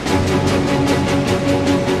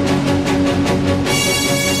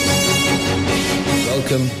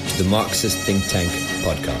Welcome to the Marxist Think Tank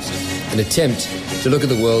podcast, an attempt to look at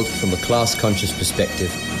the world from a class-conscious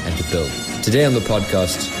perspective and to build. Today on the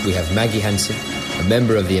podcast, we have Maggie Hansen, a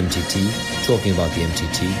member of the MTT, talking about the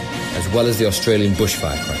MTT, as well as the Australian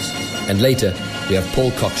bushfire crisis. And later, we have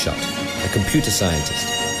Paul Cockshott, a computer scientist,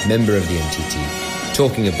 member of the MTT,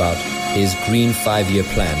 talking about his Green 5-year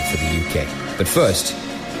plan for the UK. But first,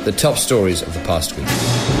 the top stories of the past week.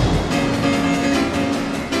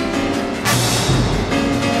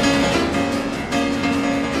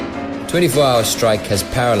 24-hour strike has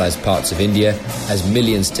paralysed parts of India as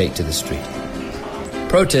millions take to the street.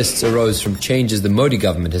 Protests arose from changes the Modi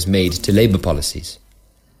government has made to labour policies.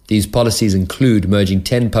 These policies include merging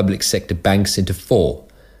 10 public sector banks into 4,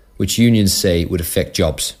 which unions say would affect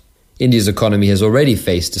jobs. India's economy has already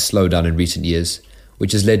faced a slowdown in recent years,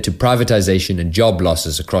 which has led to privatisation and job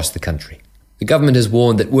losses across the country. The government has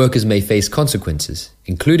warned that workers may face consequences,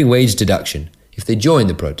 including wage deduction, if they join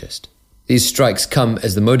the protest. These strikes come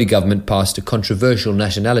as the Modi government passed a controversial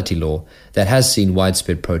nationality law that has seen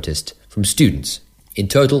widespread protest from students. In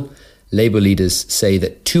total, labour leaders say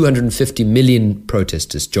that 250 million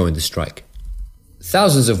protesters joined the strike.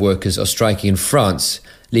 Thousands of workers are striking in France,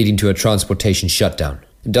 leading to a transportation shutdown.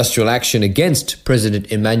 Industrial action against President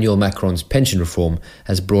Emmanuel Macron's pension reform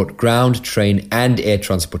has brought ground, train and air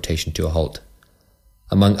transportation to a halt.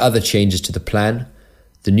 Among other changes to the plan,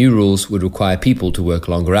 the new rules would require people to work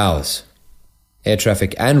longer hours. Air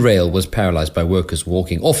traffic and rail was paralysed by workers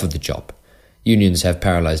walking off of the job. Unions have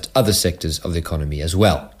paralysed other sectors of the economy as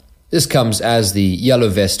well. This comes as the Yellow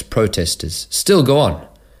Vest protesters still go on,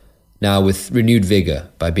 now with renewed vigour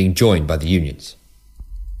by being joined by the unions.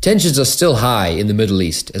 Tensions are still high in the Middle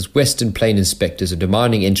East as Western plane inspectors are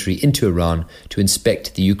demanding entry into Iran to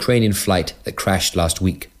inspect the Ukrainian flight that crashed last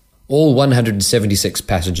week. All 176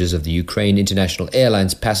 passengers of the Ukraine International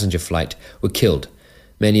Airlines passenger flight were killed,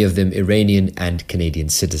 many of them Iranian and Canadian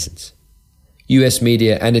citizens. US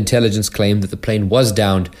media and intelligence claim that the plane was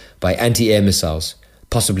downed by anti-air missiles,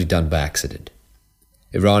 possibly done by accident.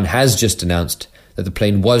 Iran has just announced that the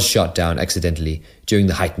plane was shot down accidentally during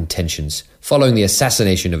the heightened tensions, following the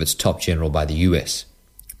assassination of its top general by the US.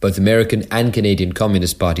 Both American and Canadian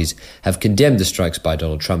Communist parties have condemned the strikes by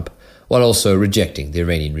Donald Trump, while also rejecting the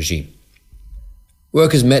Iranian regime.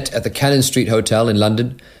 Workers met at the Cannon Street Hotel in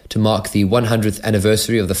London to mark the 100th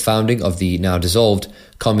anniversary of the founding of the now dissolved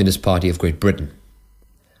Communist Party of Great Britain.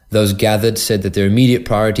 Those gathered said that their immediate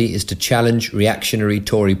priority is to challenge reactionary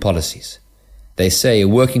Tory policies. They say a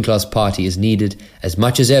working-class party is needed as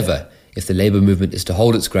much as ever if the labour movement is to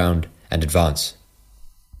hold its ground and advance.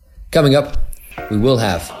 Coming up, we will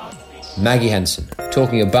have Maggie Hansen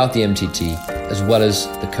talking about the MTT as well as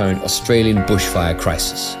the current Australian bushfire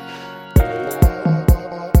crisis.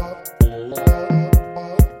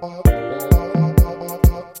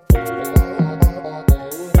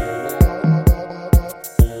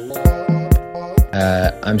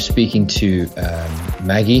 I'm speaking to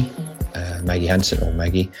Maggie Hansen, or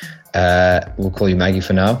Maggie. We'll call you Maggie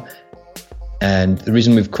for now. And the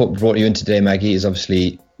reason we've brought you in today, Maggie, is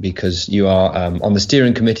obviously because you are on the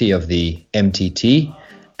steering committee of the MTT,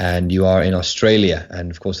 and you are in Australia.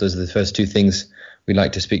 And of course, those are the first two things we'd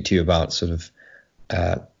like to speak to you about, sort of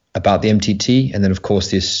about the MTT, and then of course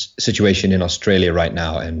this situation in Australia right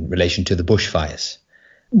now in relation to the bushfires.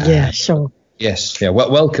 Yeah, sure. Yes. Yeah.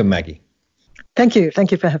 Welcome, Maggie. Thank you.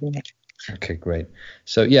 Thank you for having me. Okay, great.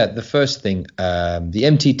 So, yeah, the first thing, the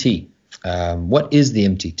MTT. What is the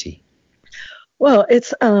MTT? Well,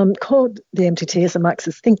 it's called the MTT as a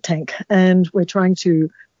Marxist think tank, and we're trying to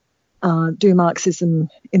do Marxism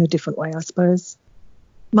in a different way, I suppose.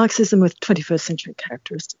 Marxism with 21st century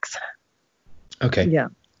characteristics. Okay. Yeah.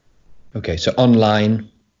 Okay, so online,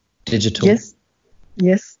 digital.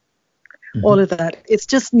 Yes. Mm-hmm. All of that. It's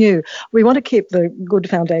just new. We want to keep the good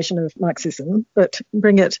foundation of Marxism, but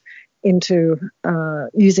bring it into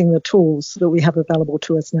using the tools that we have available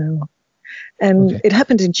to us now. And It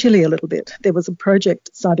happened in Chile a little bit. There was a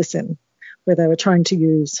project, Cybersyn, where they were trying to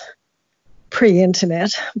use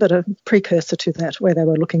pre-internet, but a precursor to that, where they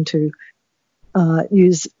were looking to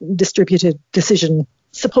use distributed decision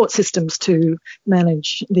support systems to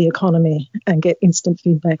manage the economy and get instant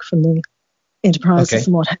feedback from the enterprises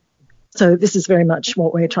and what have you. So this is very much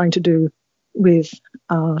what we're trying to do with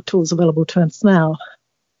tools available to us now.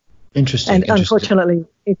 Interesting. Unfortunately,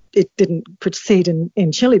 it didn't proceed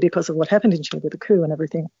in Chile because of what happened in Chile with the coup and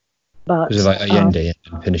everything. But because of like Allende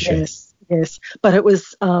and Pinochet. Yes. But it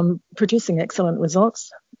was producing excellent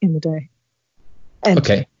results in the day. And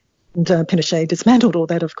Pinochet dismantled all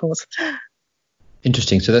that, of course.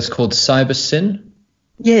 Interesting. So that's called Cybersyn?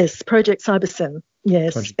 Yes, Project Cybersyn.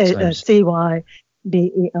 Yes,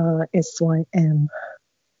 Bersym.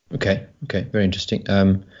 Okay, very interesting.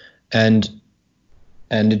 And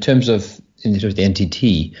in terms of the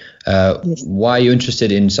NTT, Yes. why are you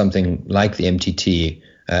interested in something like the MTT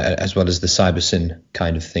as well as the CyberSyn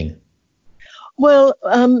kind of thing? Well,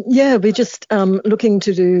 we're just looking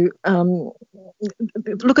to do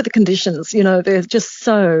look at the conditions. They're just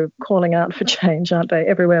so calling out for change, aren't they?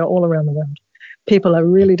 Everywhere, all around the world, people are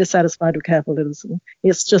really dissatisfied with capitalism.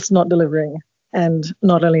 It's just not delivering, and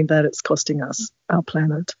not only that, it's costing us our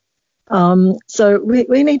planet. So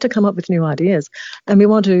we need to come up with new ideas, and we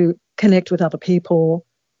want to connect with other people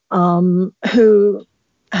who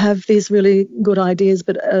have these really good ideas,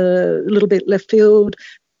 but a little bit left field.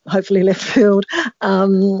 Hopefully left field,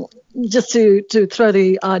 just to throw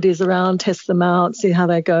the ideas around, test them out, see how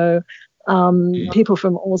they go. People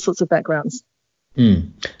from all sorts of backgrounds.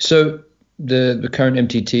 So the current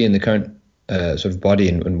MTT and the current sort of body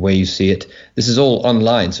and where you see it, this is all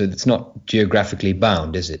online, so it's not geographically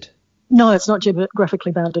bound, is it? No, it's not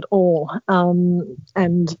geographically bound at all.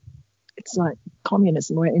 And it's like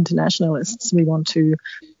communism. We're internationalists. We want to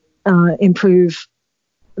improve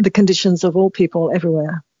the conditions of all people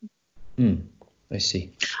everywhere. I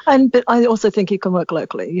see. But I also think you can work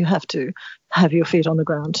locally. You have to have your feet on the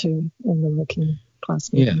ground too in the working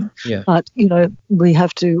class movement. Yeah. But we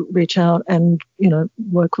have to reach out and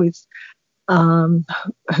work with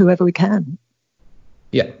whoever we can.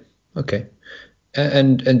 Yeah. Okay.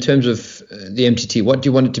 And in terms of the MTT, what do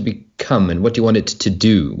you want it to become, and what do you want it to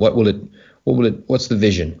do? What's the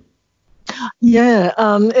vision? Yeah,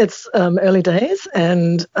 it's early days,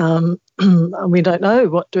 and we don't know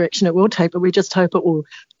what direction it will take, but we just hope it will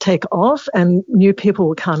take off and new people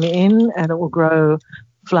will come in and it will grow,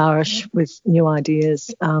 flourish with new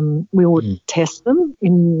ideas. We will test them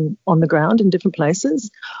on the ground in different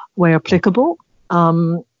places where applicable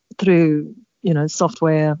through,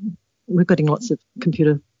 software. We're getting lots of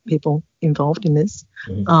computer people involved in this.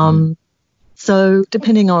 So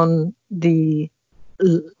depending on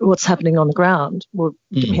what's happening on the ground will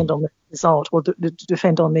depend on the result, will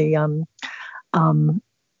depend on the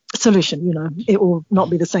solution. It will not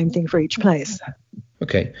be the same thing for each place.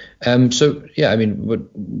 Okay.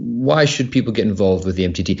 Why should people get involved with the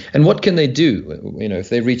MTT, and what can they do? If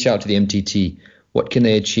they reach out to the MTT, what can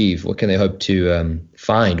they achieve? What can they hope to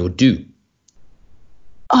find or do?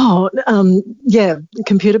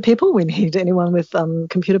 Computer people. We need anyone with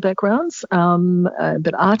computer backgrounds,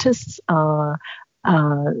 but artists are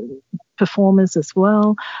performers as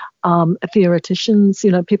well, theoreticians,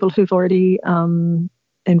 people who've already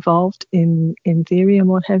involved in theory and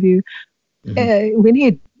what have you. We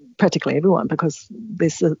need practically everyone because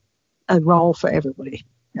there's a role for everybody,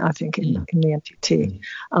 I think, in the MTT.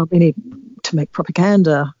 We need to make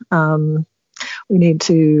propaganda. We need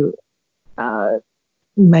to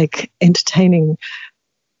make entertaining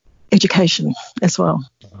education as well.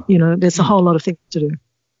 There's a whole lot of things to do.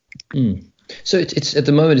 So it's at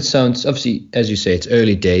the moment, it sounds, obviously, as you say, it's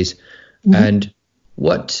early days. And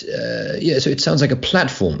so it sounds like a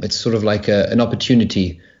platform. It's sort of like an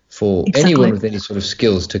opportunity for anyone with any sort of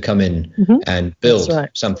skills to come in and build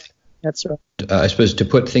something. That's right. I suppose to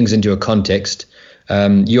put things into a context,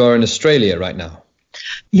 you are in Australia right now.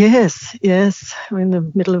 Yes. We're in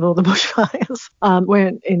the middle of all the bushfires.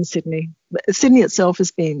 We're in Sydney. Sydney itself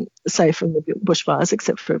has been safe from the bushfires,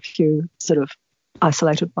 except for a few sort of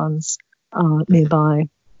isolated ones nearby.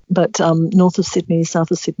 But north of Sydney,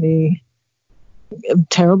 south of Sydney,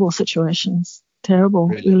 terrible situations. Terrible,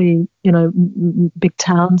 really, big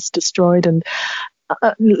towns destroyed and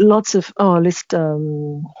lots of,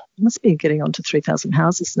 must be getting on to 3,000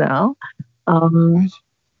 houses now,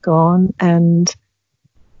 gone, and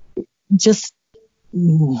just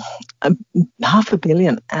 500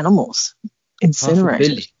 million animals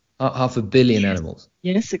incinerated. Half a billion animals.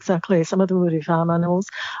 Yes, exactly. Some of them would be farm animals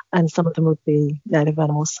and some of them would be native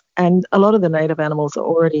animals. And a lot of the native animals are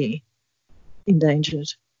already endangered.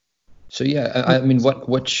 So,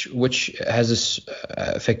 which has this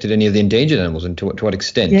affected any of the endangered animals, and to what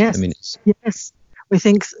extent? Yes, yes. We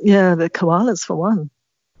think, the koalas, for one.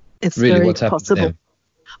 It's really very what's possible. happened to them?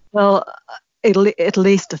 Well, at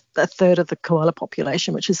least a third of the koala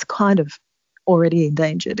population, which is kind of already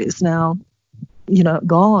endangered, is now,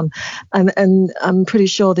 gone. And I'm pretty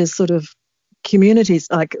sure there's sort of communities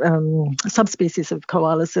like subspecies of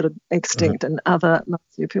koalas that are extinct and other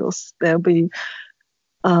marsupials. They'll be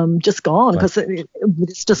just gone because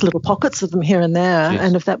it's just little pockets of them here and there. Jeez.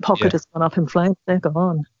 And if that pocket has gone up in flames, they're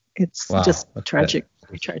gone. It's just tragic.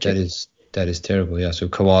 Tragic. That is terrible. Yeah. So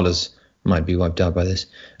koalas might be wiped out by this.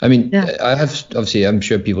 I mean, Yeah. I'm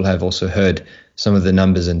sure people have also heard some of the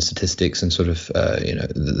numbers and statistics and sort of,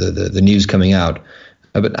 the news coming out.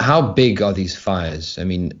 But how big are these fires? I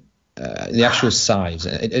mean, the actual size,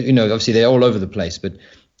 obviously they're all over the place, but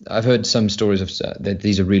I've heard some stories of that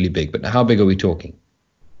these are really big, but how big are we talking?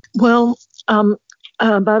 Well,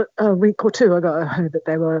 about a week or two ago, I heard that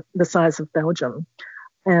they were the size of Belgium.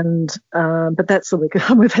 But that's a week.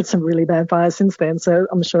 We've had some really bad fires since then, so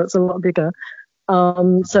I'm sure it's a lot bigger.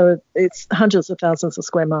 So it's hundreds of thousands of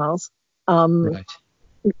square miles Right.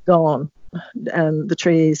 gone, and the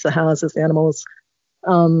trees, the houses, the animals,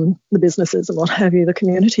 the businesses, and what have you, the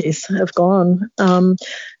communities have gone.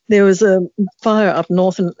 There was a fire up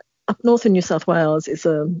north in New South Wales. Is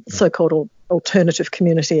a so-called alternative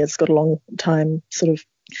community. It's got a long time sort of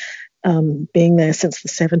being there since the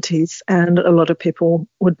 70s, and a lot of people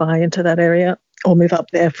would buy into that area or move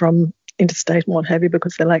up there from interstate and what have you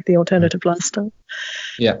because they like the alternative lifestyle.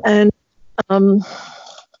 Yeah. And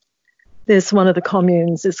there's one of the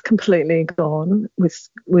communes is completely gone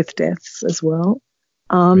with deaths as well.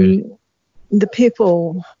 Really? The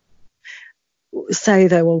people say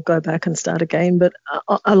they will go back and start again, but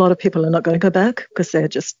a lot of people are not going to go back because they're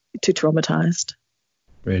just too traumatized.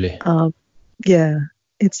 Really? Yeah.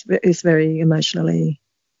 It's very emotionally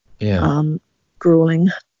grueling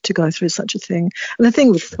to go through such a thing. And the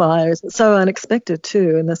thing with fires, it's so unexpected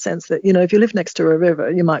too, in the sense that, if you live next to a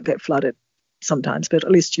river, you might get flooded sometimes, but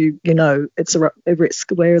at least you know it's a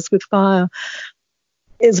risk. Whereas with fire,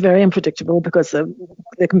 it's very unpredictable because there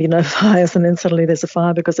can be no fires and then suddenly there's a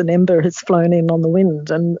fire because an ember has flown in on the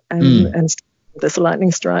wind and there's a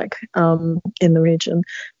lightning strike in the region.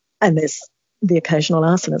 And there's the occasional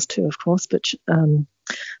arsonist too, of course, but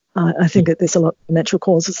I think that there's a lot of natural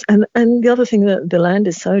causes. And the other thing, that the land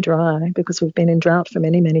is so dry because we've been in drought for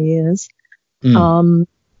many, many years. And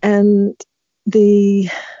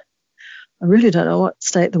I really don't know what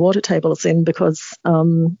state the water table is in because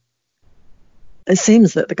it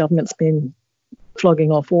seems that the government's been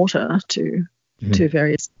flogging off water to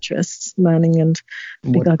various interests, mining and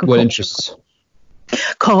big agriculture. What interests?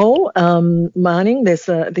 Coal mining. There's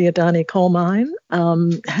the Adani coal mine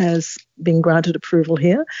has been granted approval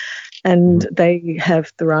here, and they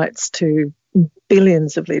have the rights to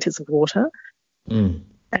billions of litres of water. And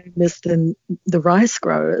the rice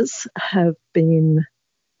growers have been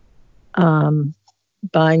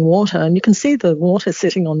buying water, and you can see the water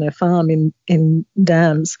sitting on their farm in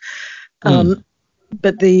dams.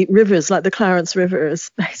 But the rivers, like the Clarence River,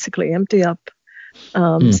 is basically empty up.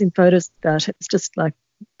 Seen photos of that. It's just like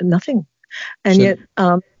nothing. And yet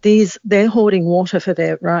they're hoarding water for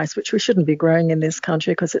their rice, which we shouldn't be growing in this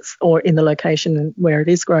country or in the location where it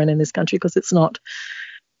is grown in this country because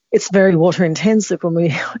it's very water intensive when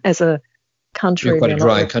we, as a country. You're quite a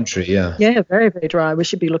dry country, yeah. Yeah, very, very dry. We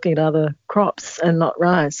should be looking at other crops and not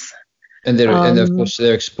rice. And of course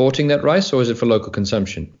they're exporting that rice, or is it for local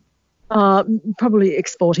consumption? Probably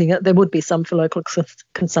exporting it. There would be some for local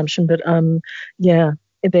consumption, but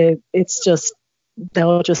it's just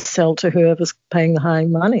they'll just sell to whoever's paying the high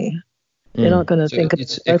money. They're not going to think of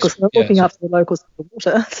the locals. They're looking after the locals for the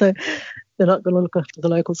water, so they're not going to look after the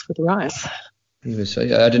locals for the rice. So,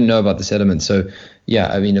 I didn't know about the sediment. So,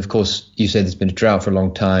 I mean, of course, you said there's been a drought for a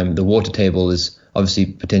long time. The water table is obviously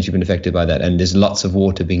potentially been affected by that, and there's lots of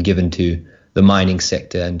water being given to the mining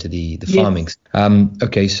sector and to the farming.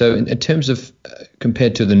 Okay, so in terms of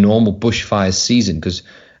compared to the normal bushfire season, because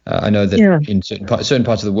I know that in certain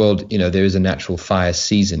parts of the world, there is a natural fire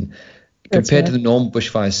season. Compared to the normal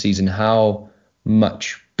bushfire season, how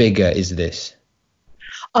much bigger is this?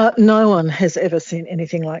 No one has ever seen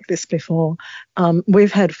anything like this before.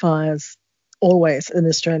 We've had fires always in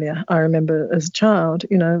Australia. I remember as a child,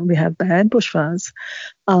 we had bad bushfires,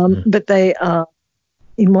 but they are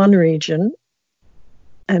in one region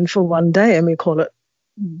and for one day, and we call it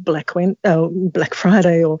Black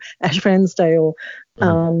Friday or Ash Wednesday, or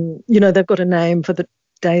they've got a name for the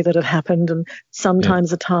day that it happened, and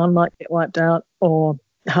sometimes a town might get wiped out or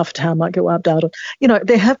half a town might get wiped out.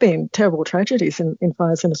 There have been terrible tragedies in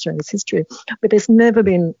fires in Australia's history, but there's never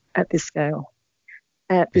been at this scale.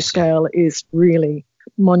 This scale is really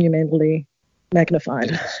monumentally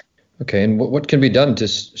magnified. Okay, and what can be done to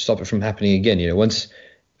stop it from happening again?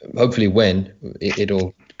 Hopefully when it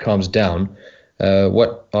all calms down,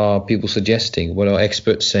 what are people suggesting? What are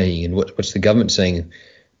experts saying? And what's the government saying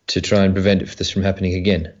to try and prevent this from happening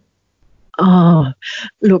again? Oh,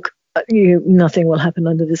 look, nothing will happen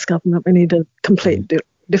under this government. We need a complete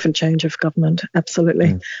different change of government,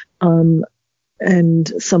 absolutely.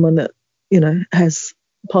 And someone that, has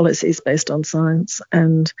policies based on science.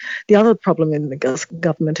 And the other problem in the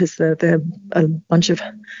government is that there are a bunch of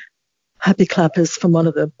happy clappers from one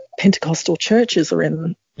of the Pentecostal churches are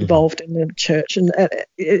involved in the church. And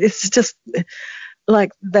it's just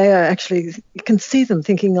like they are actually, you can see them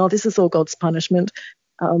thinking, oh, this is all God's punishment.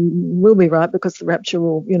 We'll be right because the rapture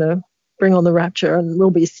will, bring on the rapture and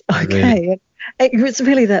we'll be okay. Really? It's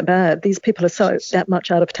really that bad. These people are that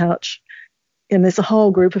much out of touch. And there's a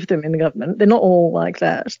whole group of them in the government. They're not all like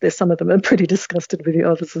that. There's some of them are pretty disgusted with the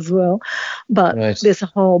others as well. But There's a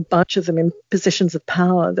whole bunch of them in positions of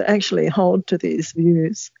power that actually hold to these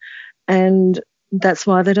views. And that's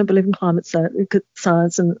why they don't believe in climate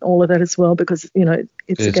science and all of that as well, because,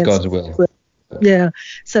 it's against God's will. Yeah.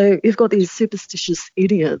 So you've got these superstitious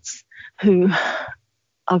idiots who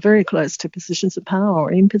are very close to positions of power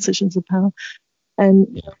or in positions of power.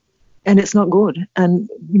 And it's not good. And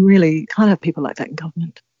you really can't have people like that in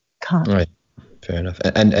government. Can't. Right. Fair enough.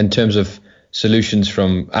 And in terms of solutions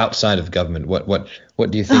from outside of government, what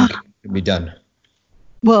do you think can be done?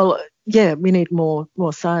 Well, yeah, we need more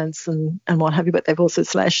science and what have you, but they've also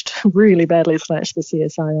really badly slashed the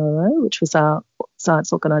CSIRO, which was our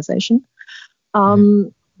science organisation.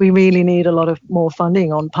 We really need a lot of more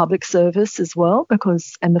funding on public service as well,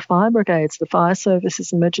 and the fire brigades, the fire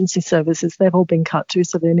services, emergency services, they've all been cut too.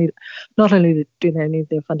 So they need, not only do they need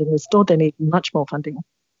their funding restored, they need much more funding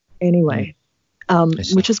anyway,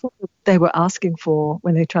 which is what they were asking for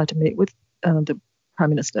when they tried to meet with the Prime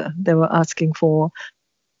Minister. They were asking for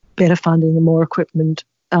better funding and more equipment,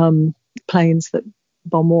 planes that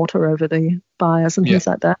bomb water over the fires and things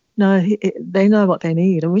like that. No, they know what they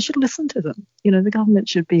need, and we should listen to them. The government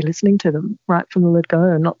should be listening to them right from the word go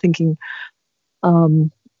and not thinking,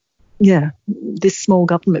 this small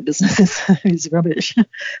government business is rubbish.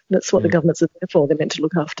 That's what the governments are there for. They're meant to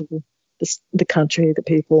look after the country, the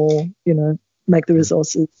people, make the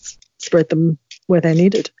resources, spread them where they're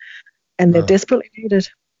needed. And they're desperately needed.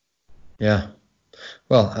 Yeah.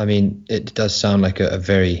 Well, I mean, it does sound like a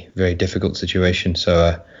very, very difficult situation.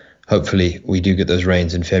 So hopefully we do get those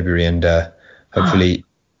rains in February, and hopefully,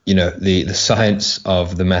 the science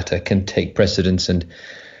of the matter can take precedence, and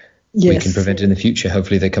we can prevent it in the future.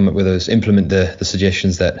 Hopefully they come up with implement the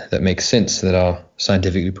suggestions that make sense, that are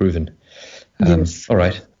scientifically proven. All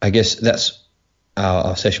right. I guess that's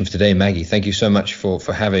our session for today, Maggie. Thank you so much for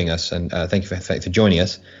having us, and thank you for joining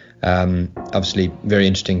us. Obviously, very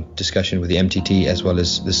interesting discussion with the MTT as well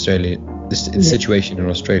as the situation in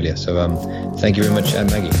Australia. So thank you very much,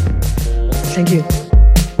 Maggie. Thank you.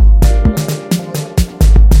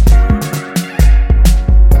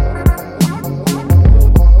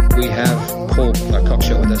 We have Paul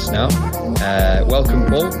Cockshutt with us now. Welcome,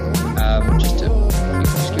 Paul. Just a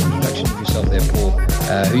quick introduction of yourself there, Paul.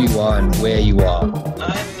 Who you are and where you are.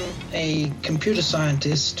 I'm a computer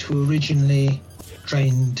scientist who originally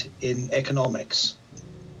trained in economics,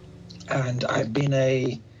 and I've been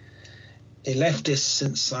a leftist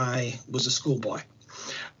since I was a schoolboy.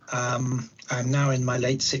 I'm now in my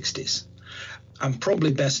late 60s. I'm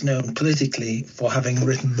probably best known politically for having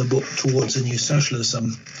written the book Towards a New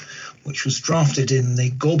Socialism, which was drafted in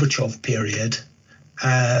the Gorbachev period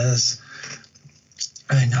as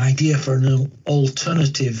an idea for an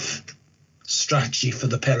alternative strategy for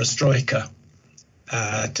the perestroika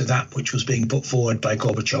to that which was being put forward by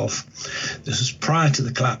Gorbachev. This was prior to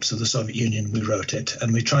the collapse of the Soviet Union. We wrote it,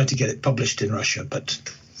 and we tried to get it published in Russia, but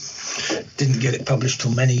didn't get it published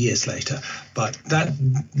till many years later. But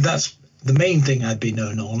that's the main thing I'd be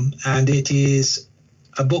known on, and it is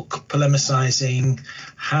a book polemicizing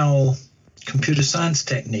how computer science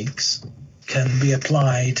techniques can be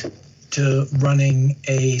applied to running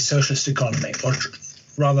a socialist economy, or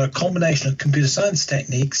rather a combination of computer science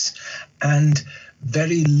techniques and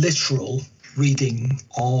very literal reading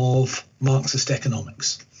of Marxist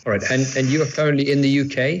economics. All right, and you are currently in the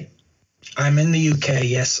UK? I'm in the UK,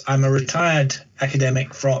 yes. I'm a retired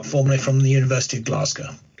academic formerly from the University of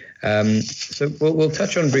Glasgow. So we'll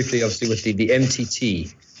touch on briefly, obviously, with the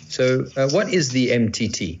MTT. So what is the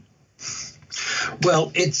MTT?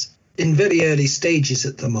 Well, it's in very early stages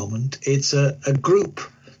at the moment. It's a group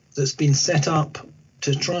that's been set up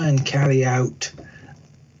to try and carry out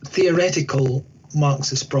theoretical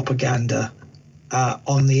Marxist propaganda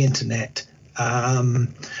on the internet,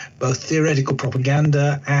 both theoretical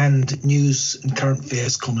propaganda and news and current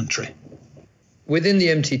affairs commentary. Within the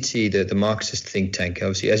MTT, the Marxist think tank,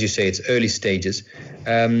 obviously, as you say, it's early stages.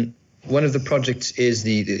 One of the projects is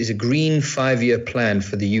a green 5-year plan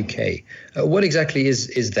for the UK. What exactly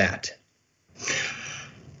is that?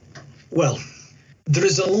 Well, there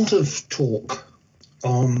is a lot of talk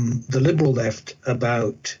on the liberal left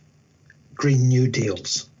about Green New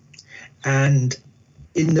Deals. And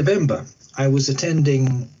in November, I was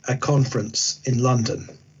attending a conference in London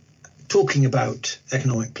talking about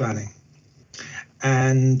economic planning.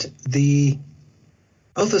 And the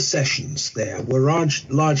other sessions there were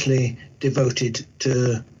largely devoted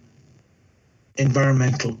to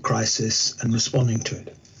environmental crisis and responding to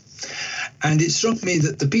it. And it struck me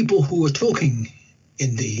that the people who were talking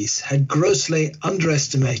in these had grossly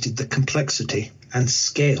underestimated the complexity and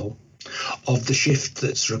scale of the shift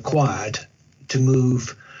that's required to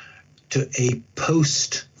move to a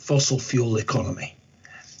post-fossil fuel economy.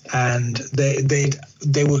 And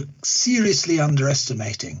they were seriously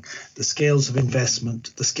underestimating the scales of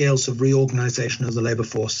investment, the scales of reorganization of the labor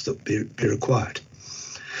force that would be required.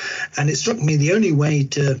 And it struck me the only way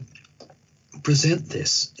to present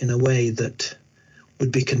this in a way that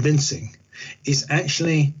would be convincing is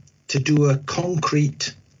actually to do a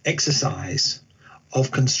concrete exercise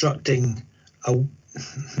of constructing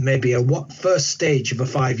maybe a first stage of a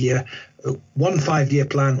 5-year, one 5-year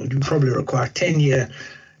plan would probably require 10-year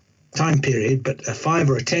time period, but a 5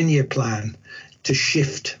 or a 10-year plan to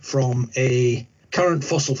shift from a current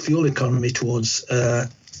fossil fuel economy towards a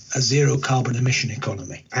zero carbon emission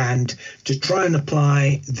economy, and to try and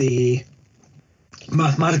apply the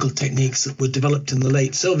mathematical techniques that were developed in the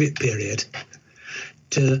late Soviet period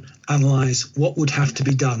to analyze what would have to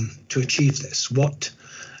be done to achieve this, what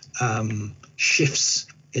shifts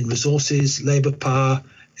in resources, labor power,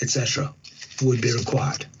 etc. would be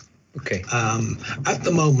required. Okay. At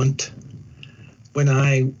the moment, when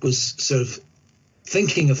I was sort of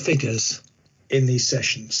thinking of figures in these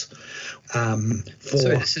sessions, so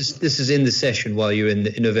this is in the session while you're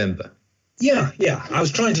in November. Yeah. I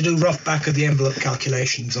was trying to do rough back of the envelope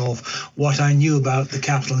calculations of what I knew about the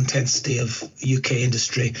capital intensity of UK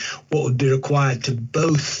industry, what would be required to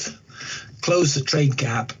both close the trade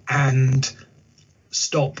gap and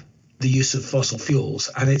stop the use of fossil fuels.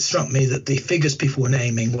 And it struck me that the figures people were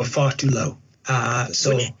naming were far too low.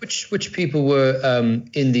 So which people were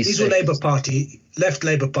in these? These were left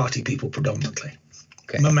Labour Party people predominantly.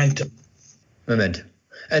 Okay. Momentum.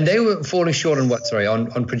 And they were falling short on what? Sorry,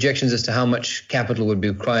 on projections as to how much capital would be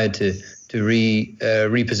required to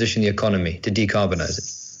reposition the economy, to decarbonize it.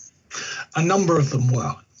 A number of them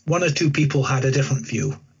were. One or two people had a different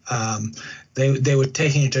view. They were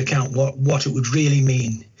taking into account what it would really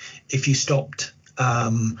mean if you stopped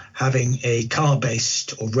having a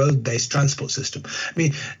car-based or road-based transport system. I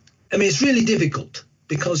mean, it's really difficult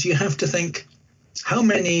because you have to think how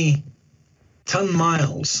many ton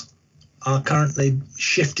miles are currently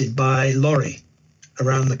shifted by lorry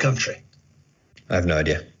around the country. I have no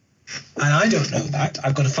idea. And I don't know that.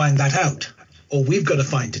 I've got to find that out, or we've got to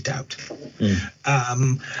find it out.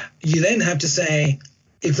 You then have to say,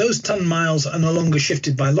 if those ton miles are no longer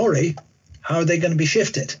shifted by lorry, how are they going to be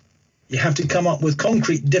shifted? You have to come up with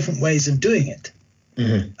concrete different ways of doing it.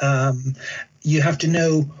 You have to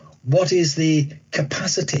know what is the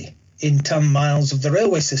capacity in ton miles of the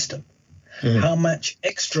railway system. How much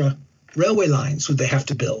extra railway lines would they have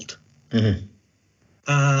to build?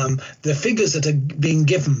 The figures that are being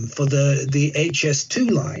given for the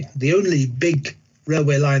HS2 line, the only big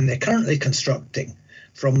railway line they're currently constructing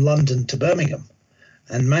from London to Birmingham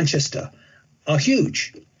and Manchester, are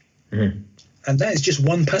huge. And that is just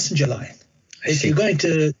one passenger line. If you're going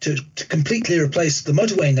to completely replace the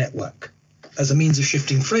motorway network as a means of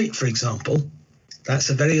shifting freight, for example, that's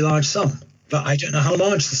a very large sum. But I don't know how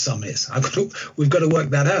large the sum is. We've got to work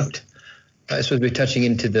that out. I suppose we're touching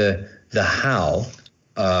into the how.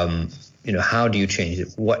 How do you change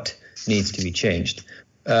it? What needs to be changed?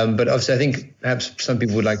 But obviously, I think perhaps some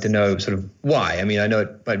people would like to know sort of why. I mean, I know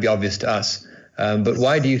it might be obvious to us, but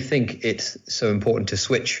why do you think it's so important to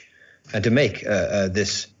switch and to make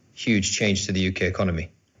this huge change to the UK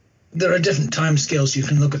economy? There are different timescales you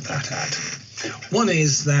can look at that at. One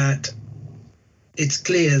is that it's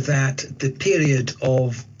clear that the period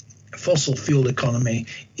of fossil fuel economy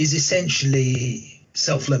is essentially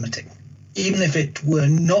self-limiting. Even if it were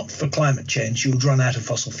not for climate change, you would run out of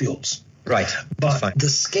fossil fuels. Right. But the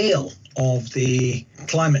scale of the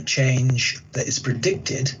climate change that is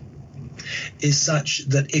predicted is such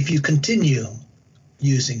that if you continue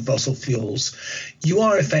using fossil fuels, you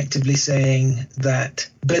are effectively saying that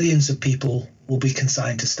billions of people will be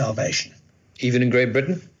consigned to starvation. Even in Great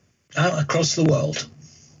Britain? Across the world.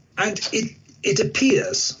 And it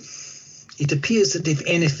appears that, if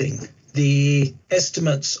anything, the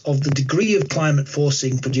estimates of the degree of climate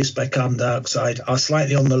forcing produced by carbon dioxide are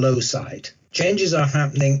slightly on the low side. Changes are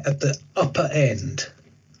happening at the upper end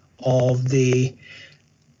of the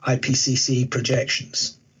IPCC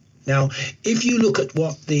projections. Now, if you look at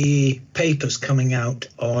what the papers coming out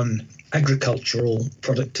on agricultural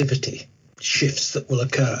productivity shifts that will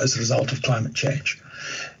occur as a result of climate change,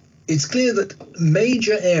 it's clear that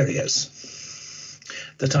major areas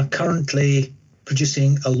that are currently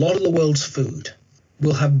producing a lot of the world's food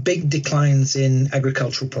will have big declines in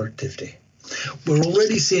agricultural productivity. We're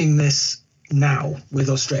already seeing this now with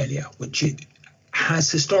Australia, which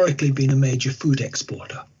has historically been a major food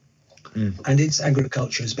exporter. And its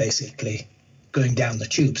agriculture is basically going down the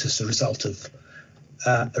tubes as a result of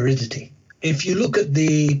aridity. If you look at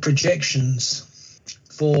the projections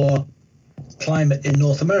for climate in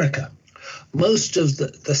North America, most of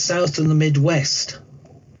the South and the Midwest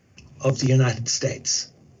of the United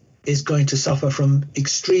States is going to suffer from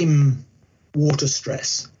extreme water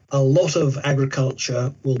stress. A lot of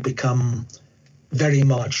agriculture will become very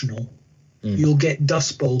marginal. You'll get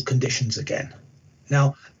Dust Bowl conditions again.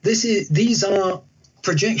 Now, these are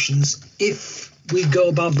projections if we go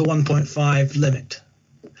above the 1.5 limit.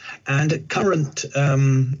 And at current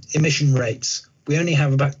emission rates, we only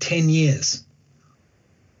have about 10 years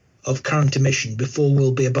of current emission before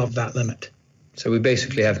we'll be above that limit. So we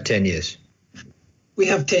basically have 10 years. We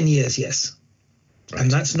have 10 years, yes. Right.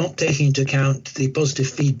 And that's not taking into account the positive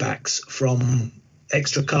feedbacks from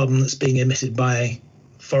extra carbon that's being emitted by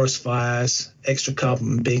forest fires, extra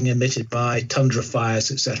carbon being emitted by tundra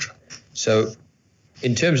fires, etc. So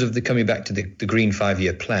in terms of coming back to the Green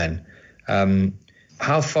 5-year plan,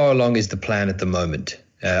 how far along is the plan at the moment?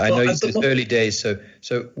 I know it's early days, so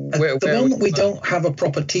where... At the moment, we don't have a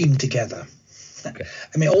proper team together. Okay.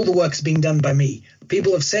 I mean, all the work's being done by me.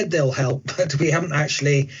 People have said they'll help, but we haven't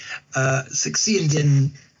actually succeeded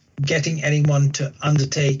in getting anyone to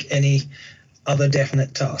undertake any other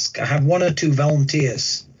definite task. I have one or two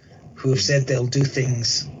volunteers who have said they'll do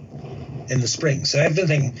things in the spring. So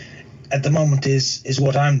everything at the moment is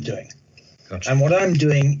what I'm doing. Gotcha. And what I'm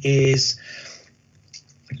doing is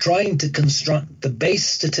trying to construct the base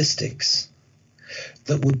statistics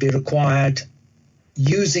that would be required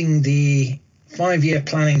using the 5-year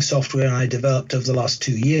planning software I developed over the last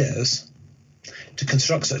 2 years to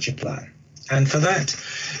construct such a plan. And for that,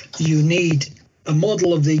 you need a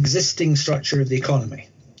model of the existing structure of the economy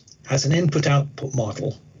as an input-output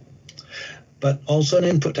model, but also an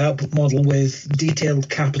input-output model with detailed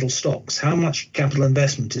capital stocks. How much capital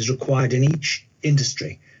investment is required in each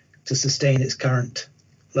industry to sustain its current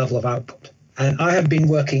level of output? And I have been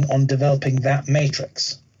working on developing that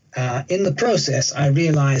matrix. In the process, I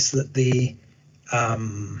realized that the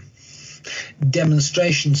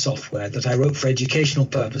demonstration software that I wrote for educational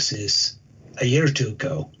purposes a year or two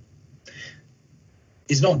ago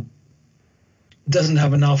doesn't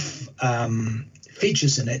have enough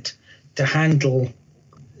features in it to handle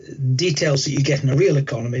details that you get in a real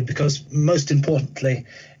economy, because most importantly,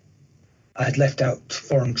 I had left out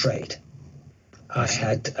foreign trade. I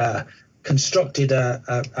had constructed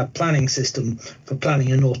a planning system for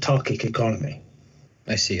planning an autarkic economy.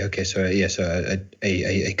 I see. Okay, so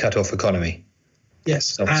a cut-off economy.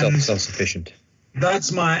 Yes, self-sufficient.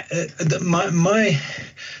 That's my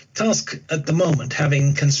task at the moment,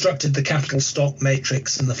 having constructed the capital stock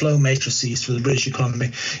matrix and the flow matrices for the British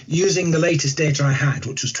economy using the latest data I had,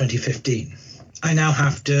 which was 2015. I now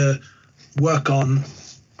have to work on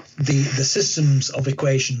the systems of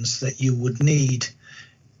equations that you would need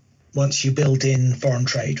once you build in foreign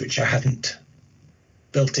trade, which I hadn't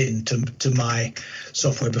built into my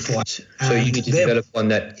software before. So you need to develop one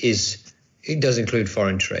that does include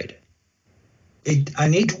foreign trade. I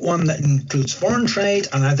need one that includes foreign trade,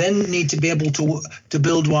 and I then need to be able to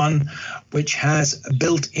build one which has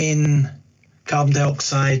built-in carbon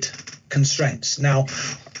dioxide constraints. Now,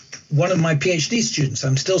 one of my PhD students,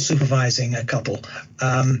 I'm still supervising a couple,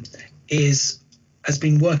 has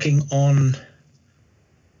been working on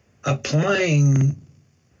applying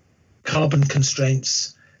carbon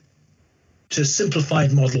constraints to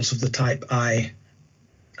simplified models of the type I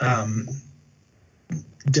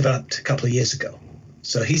developed a couple of years ago.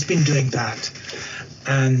 So he's been doing that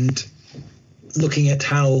and looking at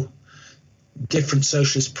how different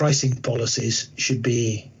socialist pricing policies should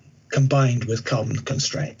be combined with carbon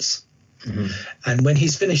constraints. Mm-hmm. And when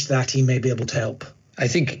he's finished that, he may be able to help. I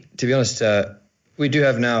think, to be honest, we do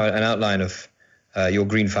have now an outline of your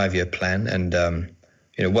Green 5-year plan and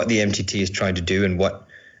what the MTT is trying to do, and what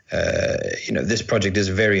this project is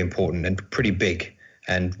very important and pretty big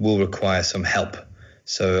and will require some help.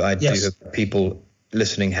 So I do hope people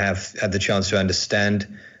listening have had the chance to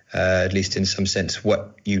understand, at least in some sense,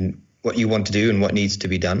 what you want to do and what needs to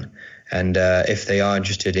be done. And if they are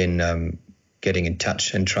interested in getting in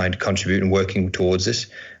touch and trying to contribute and working towards this,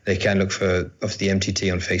 they can look for the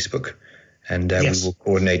MTT on Facebook, and we will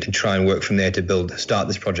coordinate and try and work from there to start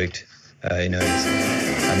this project in earnest.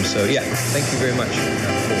 So thank you very much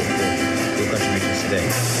for your contributions today.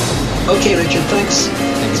 Okay, Richard, thanks.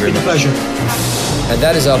 Thank you very much. It's been a pleasure. And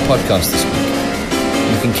that is our podcast this week.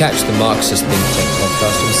 You can catch the Marxist Think Tank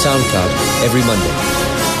podcast on SoundCloud every Monday.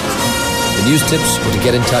 For news tips or to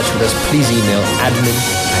get in touch with us, please email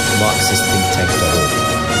admin@marxistthinktank.org.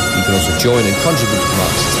 You can also join and contribute to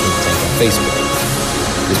Marxist Think Tank on Facebook.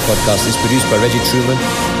 This podcast is produced by Reggie Truman,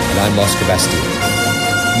 and I'm Oscar Bastille.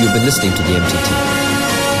 You've been listening to the MTT.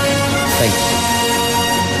 Thank you.